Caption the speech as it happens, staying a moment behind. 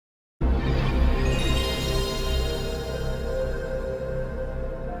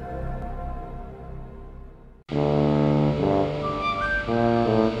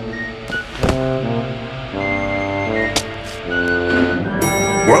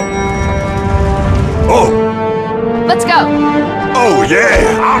Oh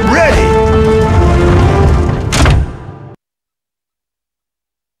yeah, I'm ready!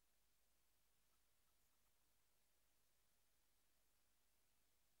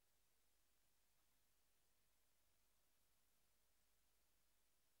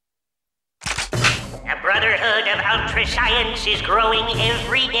 The Brotherhood of Ultra Science is growing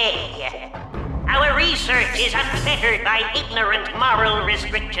every day. Our research is unfettered by ignorant moral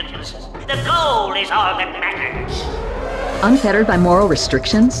restrictions. The goal is all that matters. Unfettered by moral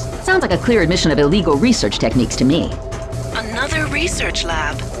restrictions? Sounds like a clear admission of illegal research techniques to me. Another research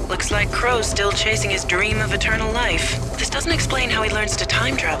lab. Looks like Crow's still chasing his dream of eternal life. This doesn't explain how he learns to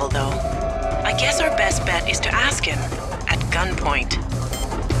time travel, though. I guess our best bet is to ask him. At gunpoint.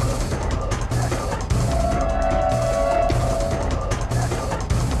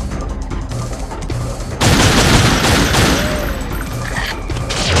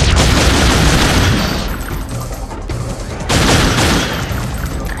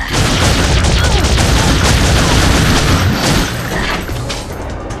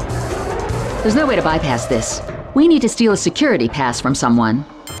 There's no way to bypass this. We need to steal a security pass from someone.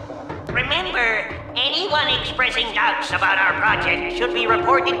 Remember, anyone expressing doubts about our project should be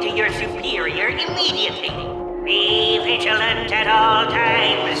reported to your superior immediately. Be vigilant at all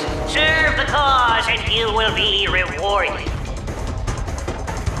times. Serve the cause and you will be rewarded.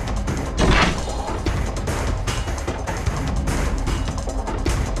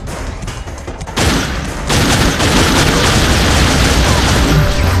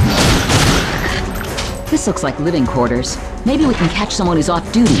 This looks like living quarters. Maybe we can catch someone who's off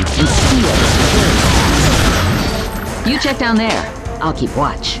duty and steal the security pass. You check down there. I'll keep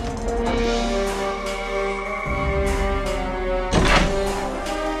watch.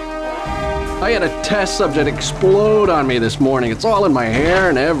 I had a test subject explode on me this morning. It's all in my hair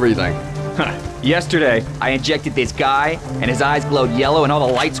and everything. Yesterday, I injected this guy, and his eyes glowed yellow and all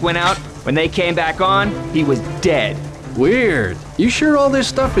the lights went out. When they came back on, he was dead. Weird. You sure all this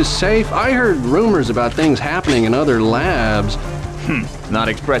stuff is safe? I heard rumors about things happening in other labs. Not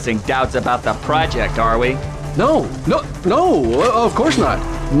expressing doubts about the project, are we? No, of course not.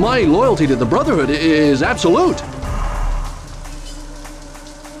 My loyalty to the Brotherhood is absolute.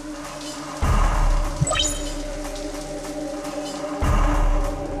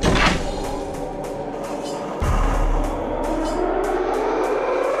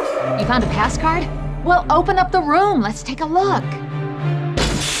 You found a pass card? Well, open up the room. Let's take a look.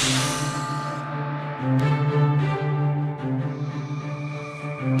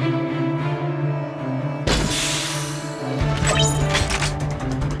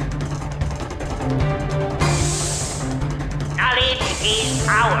 Knowledge is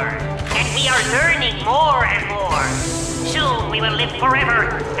power, and we are learning more and more. Soon we will live forever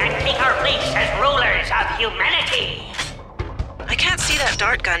and take our place as rulers of humanity. I can't see that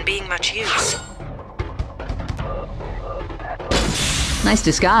dart gun being much use. Nice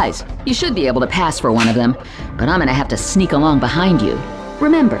disguise. You should be able to pass for one of them, but I'm gonna have to sneak along behind you.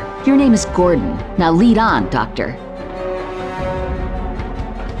 Remember, your name is Gordon. Now lead on, Doctor.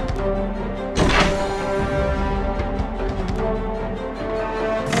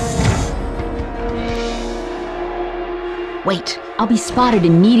 Wait, I'll be spotted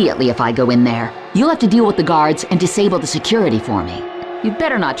immediately if I go in there. You'll have to deal with the guards and disable the security for me. You'd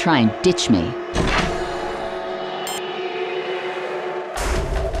better not try and ditch me.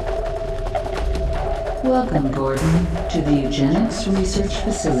 Welcome, Gordon, to the U-Genix research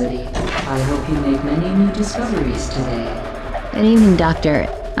facility. I hope you make many new discoveries today. Good evening, Doctor.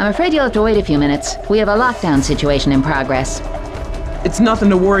 I'm afraid you'll have to wait a few minutes. We have a lockdown situation in progress. It's nothing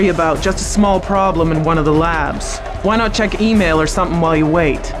to worry about, just a small problem in one of the labs. Why not check email or something while you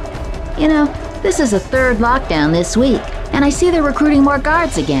wait? You know, this is the third lockdown this week, and I see they're recruiting more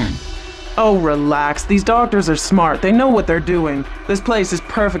guards again. Oh, relax. These doctors are smart. They know what they're doing. This place is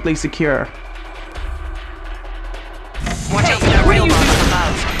perfectly secure. Watch out for that rail bomb up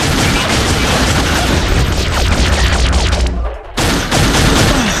above.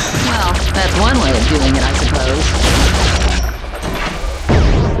 Well, that's one way of doing it, I suppose.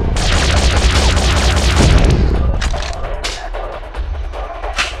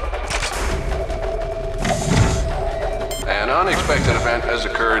 An unexpected event has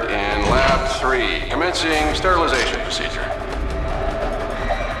occurred in Lab 3, commencing sterilization procedure.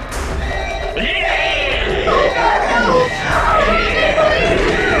 Oh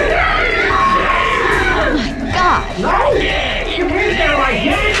my God! Oh yeah! You can't get like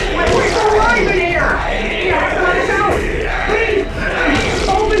that! We're still alive in here! You have to let us out! Please!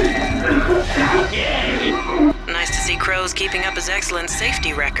 Open! Nice to see Crow's keeping up his excellent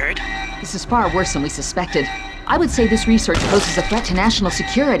safety record. This is far worse than we suspected. I would say this research poses a threat to national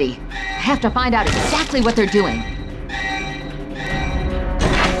security. I have to find out exactly what they're doing.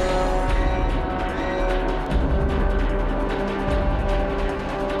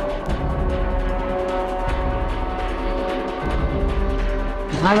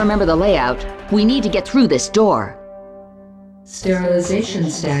 If I remember the layout, we need to get through this door. Sterilization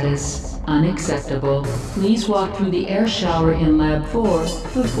status unacceptable. Please walk through the air shower in Lab 4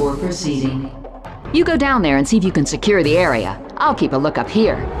 before proceeding. You go down there and see if you can secure the area. I'll keep a look up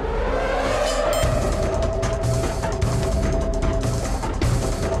here.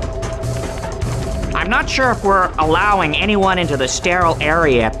 I'm not sure if we're allowing anyone into the sterile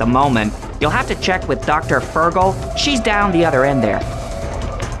area at the moment. You'll have to check with Dr. Fergal. She's down the other end there.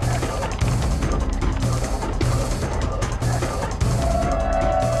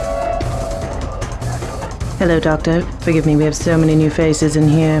 Hello, Doctor. Forgive me, we have so many new faces in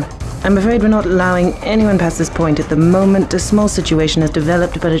here. I'm afraid we're not allowing anyone past this point at the moment. A small situation has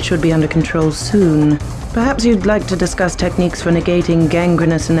developed, but it should be under control soon. Perhaps you'd like to discuss techniques for negating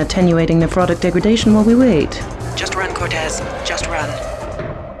gangrenous and attenuating nephrotic degradation while we wait. Just run, Cortez. Just run.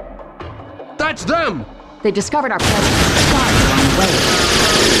 That's them! They discovered our presence. Sorry, wrong way.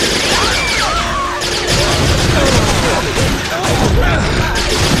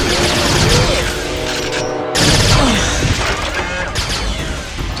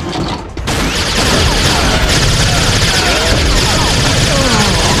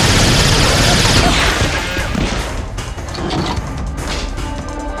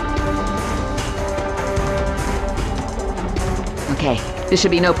 Okay, this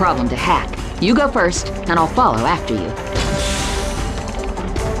should be no problem to hack. You go first, and I'll follow after you.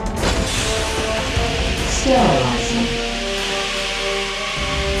 Sterilizing.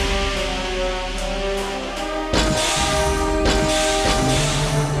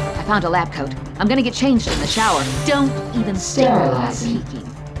 I found a lab coat. I'm gonna get changed in the shower. Don't even think about peeking.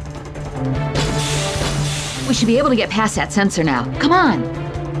 We should be able to get past that sensor now. Come on!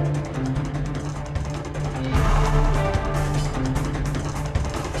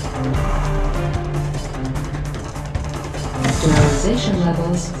 Sterilization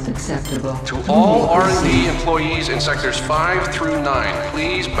levels acceptable. To all R&D employees in sectors 5 through 9,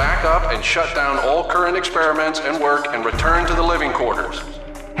 please back up and shut down all current experiments and work and return to the living quarters.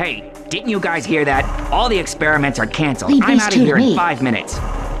 Hey, didn't you guys hear that? All the experiments are canceled. Leave I'm these out of two to here in me. 5 minutes.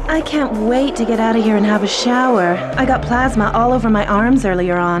 I can't wait to get out of here and have a shower. I got plasma all over my arms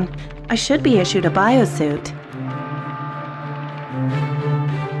earlier on. I should be issued a biosuit.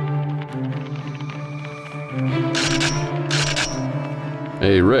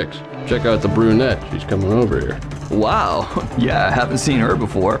 Hey, Rix, check out the brunette. She's coming over here. Wow, yeah, I haven't seen her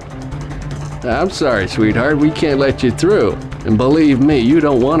before. I'm sorry, sweetheart. We can't let you through. And believe me, you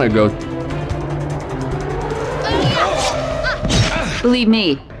don't want to go... Believe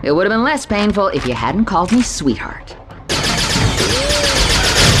me, it would have been less painful if you hadn't called me sweetheart.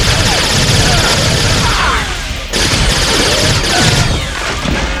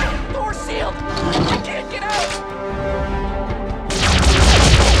 Door sealed! I can't get out!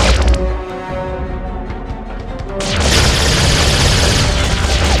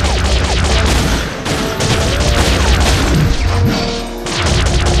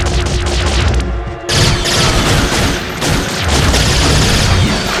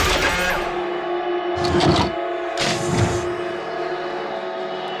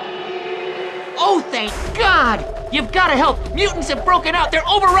 Oh, thank God! You've got to help! Mutants have broken out! They're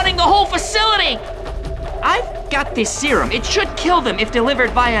overrunning the whole facility! I've got this serum. It should kill them if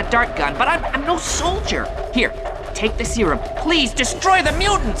delivered via a dart gun, but I'm no soldier. Here, take the serum. Please, destroy the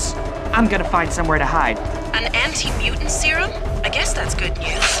mutants! I'm gonna find somewhere to hide. An anti-mutant serum? I guess that's good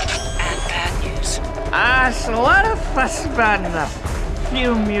news. And bad news. So a lot of fuss about a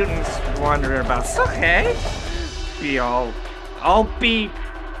few mutants wondering about. It's okay. I'll be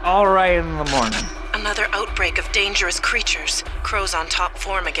all right in the morning. Another outbreak of dangerous creatures. Crow's on top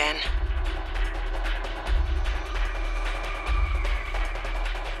form again.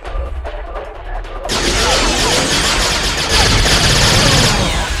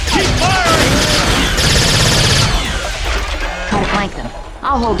 Keep firing! Try to flank them.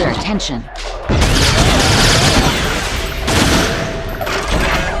 I'll hold their attention.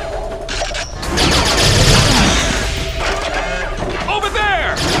 Over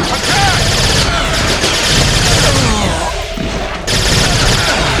there! Attack!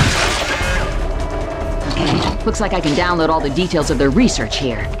 Okay, looks like I can download all the details of their research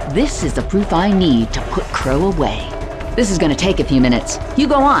here. This is the proof I need to put Crow away. This is gonna take a few minutes. You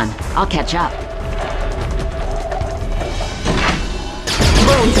go on, I'll catch up.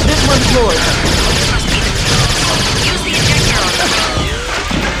 Bones, this one's yours. This must be the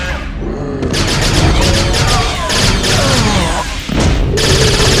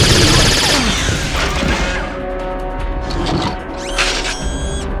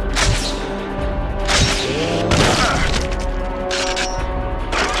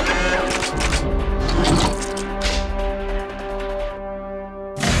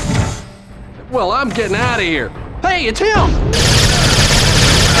Well, I'm getting out of here. Hey, it's him!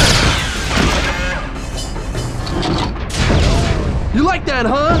 You like that,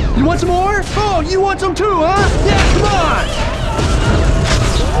 huh? You want some more? Oh, you want some too, huh? Yeah, come on!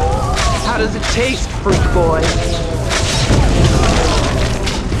 How does it taste, freak boy?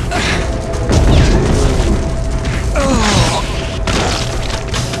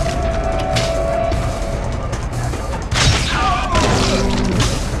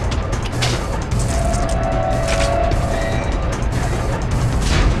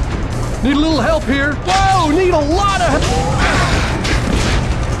 Need a little help here. Whoa, need a lot of help.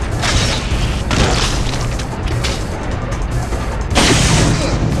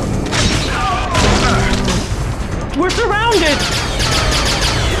 We're surrounded!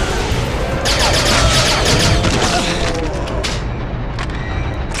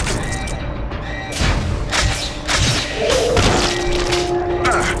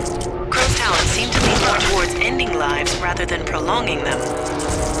 Crow's talents seem to lean more towards ending lives rather than prolonging them.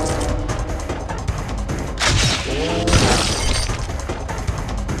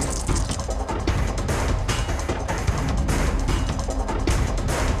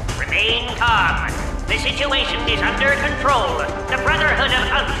 Remain calm. The situation is under control. The Brotherhood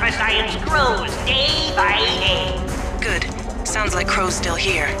of Ultra Science grows day by day. Good. Sounds like Crow's still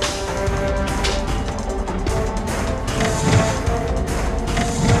here.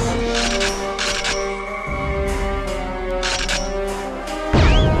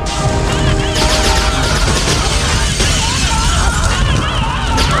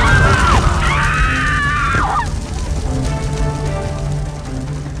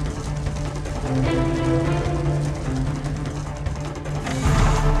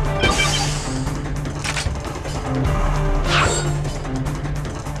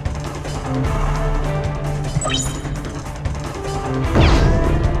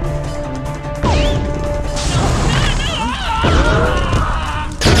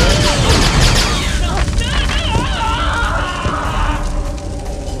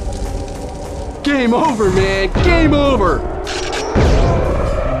 Game over, man. Game over.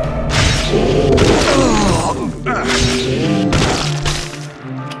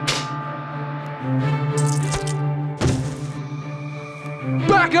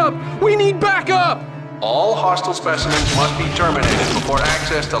 Backup! We need backup! All hostile specimens must be terminated before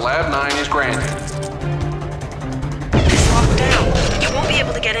access to Lab 9 is granted. It's locked down. You won't be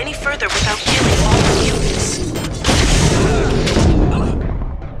able to get any further without killing all the mutants.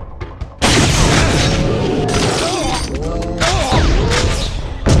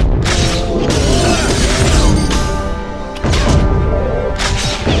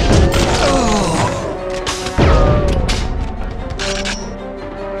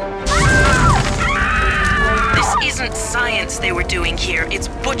 Science they were doing here. It's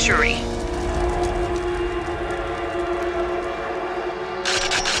butchery.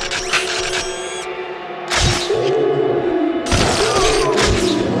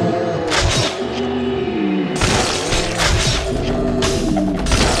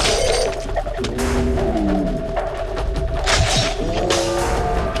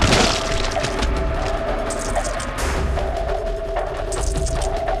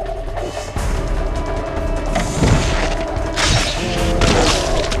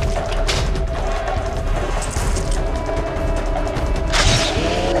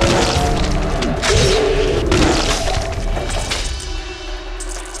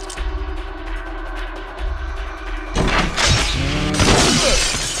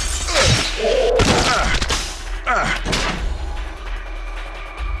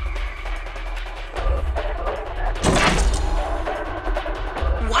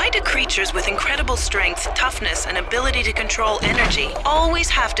 Why do creatures with incredible strength, toughness, and ability to control energy always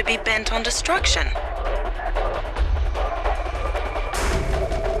have to be bent on destruction?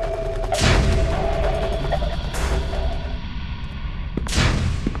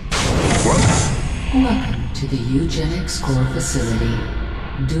 Welcome to the U-Genix core facility.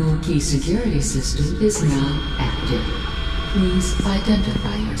 Dual key security system is now active. Please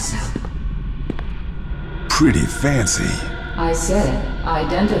identify yourself. Pretty fancy. I said,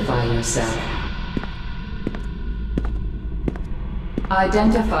 identify yourself.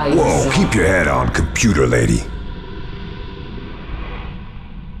 Identify yourself. Whoa, keep your head on, computer lady.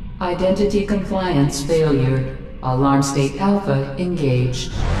 Identity compliance failure. Alarm state Alpha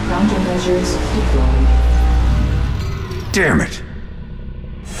engaged. Countermeasures deployed. Damn it!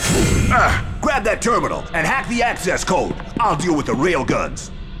 Grab that terminal and hack the access code. I'll deal with the railguns.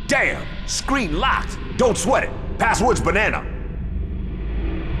 Damn! Screen locked. Don't sweat it. Password's banana.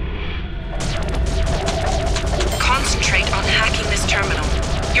 Concentrate on hacking this terminal.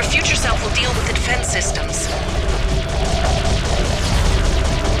 Your future self will deal with the defense systems.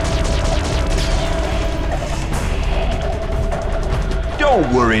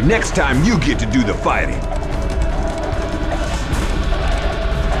 Don't worry, next time you get to do the fighting.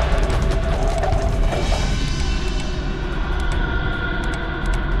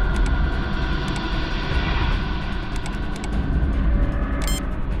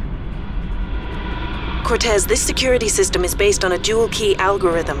 Cortez, this security system is based on a dual-key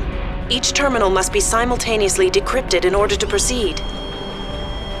algorithm. Each terminal must be simultaneously decrypted in order to proceed.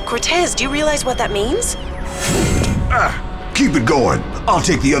 Cortez, do you realize what that means? Keep it going. I'll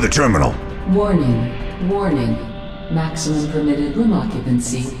take the other terminal. Warning. Warning. Maximum permitted room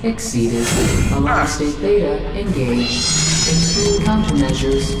occupancy exceeded. Alarm state Beta engaged. Extreme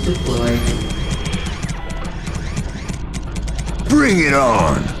countermeasures deployed. Bring it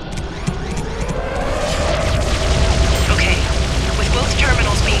on! Okay. With both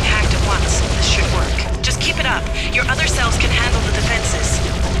terminals being hacked at once, this should work. Just keep it up. Your other cells can handle the defenses.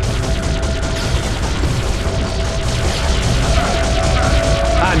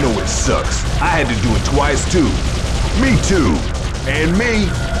 I know it sucks. I had to do it twice too. Me too. And me.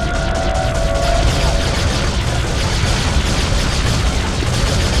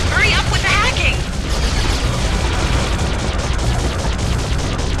 Hurry up with the hacking!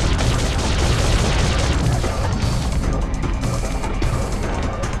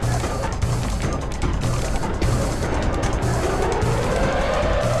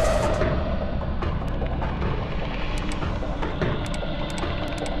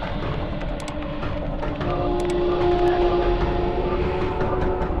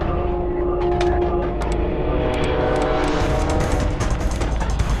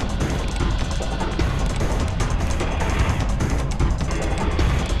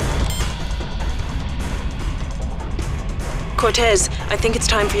 Cortez, I think it's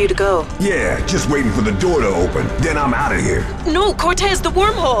time for you to go. Yeah, just waiting for the door to open. Then I'm out of here. No, Cortez, the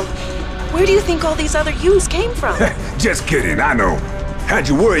wormhole! Where do you think all these other U's came from? Just kidding, I know. Had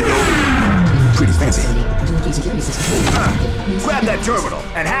you worried though. Pretty fancy. Grab that terminal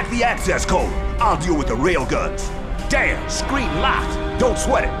and hack the access code. I'll deal with the railguns. Damn, screen locked. Don't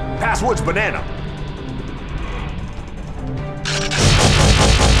sweat it. Password's banana.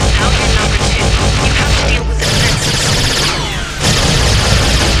 Alpha number 2, you have to deal with the defenses.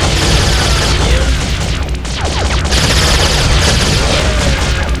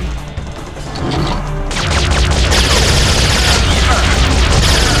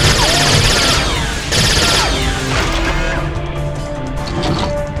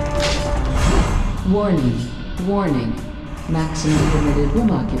 Warning. Warning. Maximum permitted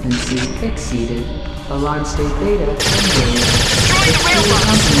room occupancy exceeded. Alarm state Beta engaged. Destroy the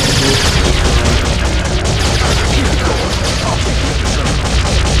railroad!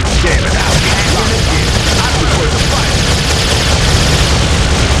 Damn it, I'll get you again. I prefer the fight.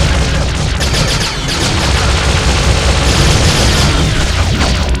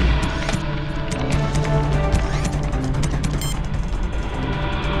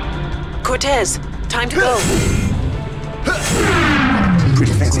 Cortez, time to go.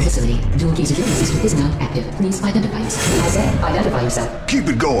 Pretty fancy. Facility. Dual key security system is now active. Please identify yourself. I said, identify yourself. Keep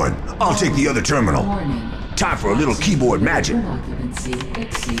it going. I'll take the other terminal. Warning. Time for a little keyboard magic. Room occupancy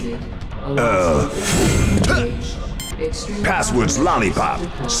exceeded. Extreme Password's lollipop.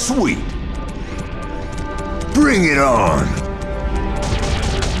 Sweet. Bring it on.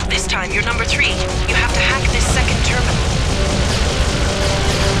 This time, you're number 3. You have to hack this second terminal.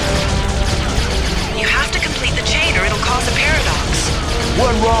 You have to complete the chain or it'll cause a paradox.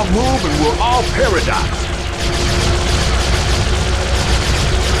 One wrong move and we're all paradox.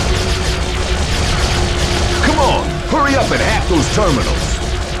 Come on, hurry up and hack those terminals.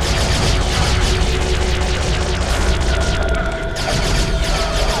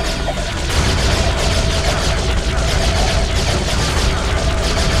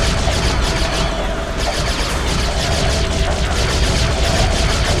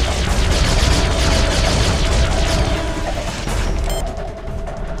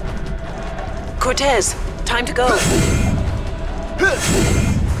 Cortez, time to go.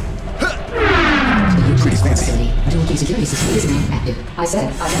 Pretty fancy. Dual key security system is now active. I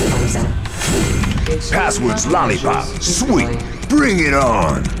said, identify yourself. Password's lollipop. Sweet. Bring it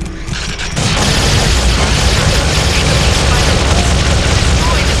on.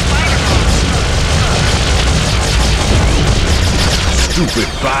 stupid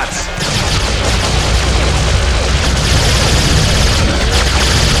bots.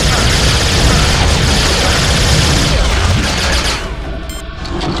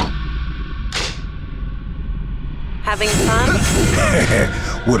 Having fun?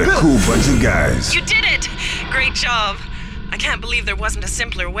 What a cool bunch of guys. You did it! Great job. I can't believe there wasn't a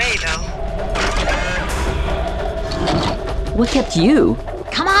simpler way, though. What kept you?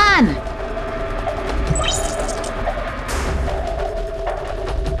 Come on!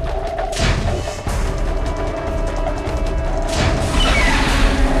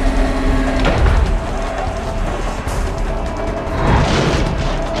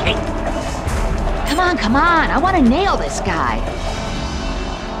 Come on, I want to nail this guy.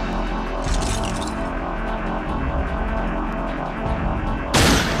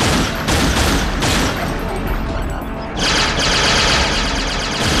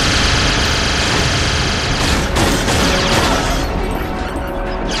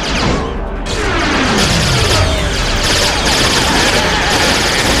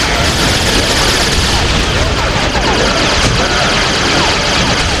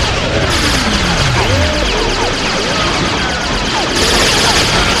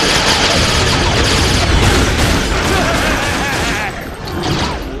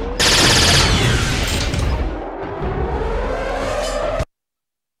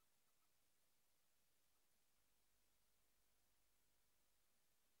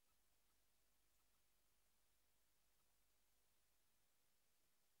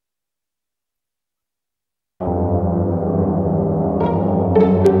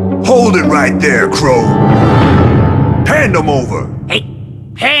 Hold it right there, Crow. Hand them over. Hey,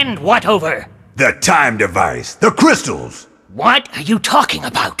 hand what over? The time device. The crystals. What are you talking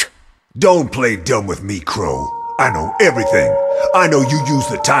about? Don't play dumb with me, Crow. I know everything. I know you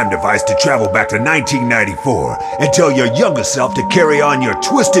used the time device to travel back to 1994 and tell your younger self to carry on your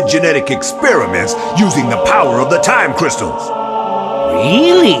twisted genetic experiments using the power of the time crystals.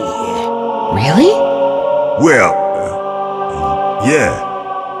 Really? Really? Well, yeah.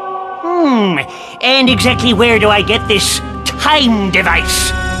 And exactly where do I get this time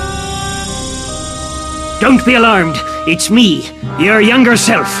device? Don't be alarmed. It's me, your younger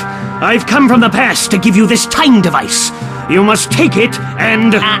self. I've come from the past to give you this time device. You must take it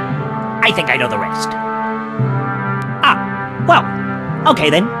and... I think I know the rest. Well, okay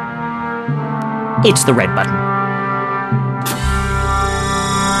then. It's the red button.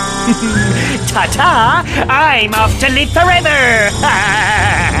 Ta-ta! I'm off to live forever!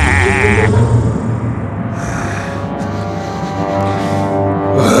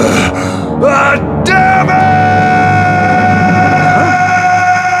 Damn it!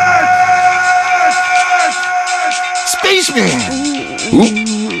 Spaceman! Oh,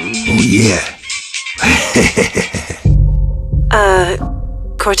 yeah.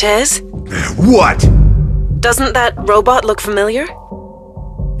 Cortez? What? Doesn't that robot look familiar?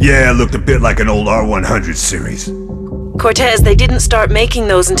 Yeah, it looked a bit like an old R100 series. Cortez, they didn't start making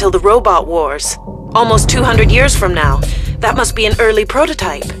those until the Robot Wars. Almost 200 years from now. That must be an early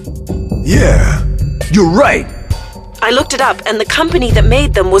prototype. Yeah, you're right. I looked it up, and the company that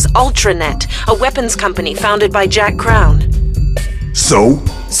made them was Ultranet, a weapons company founded by Jack Crown. So?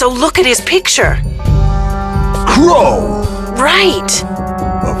 So look at his picture. Crow! Right!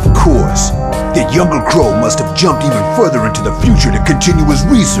 Of course. That younger Crow must have jumped even further into the future to continue his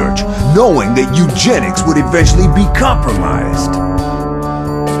research, knowing that U-Genix would eventually be compromised.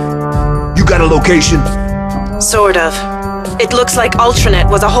 You got a location? Sort of. It looks like Ultranet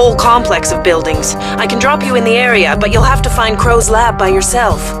was a whole complex of buildings. I can drop you in the area, but you'll have to find Crow's lab by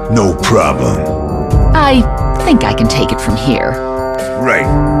yourself. No problem. I think I can take it from here. Right.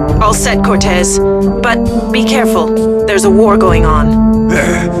 All set, Cortez. But be careful. There's a war going on.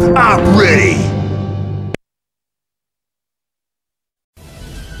 I'm ready.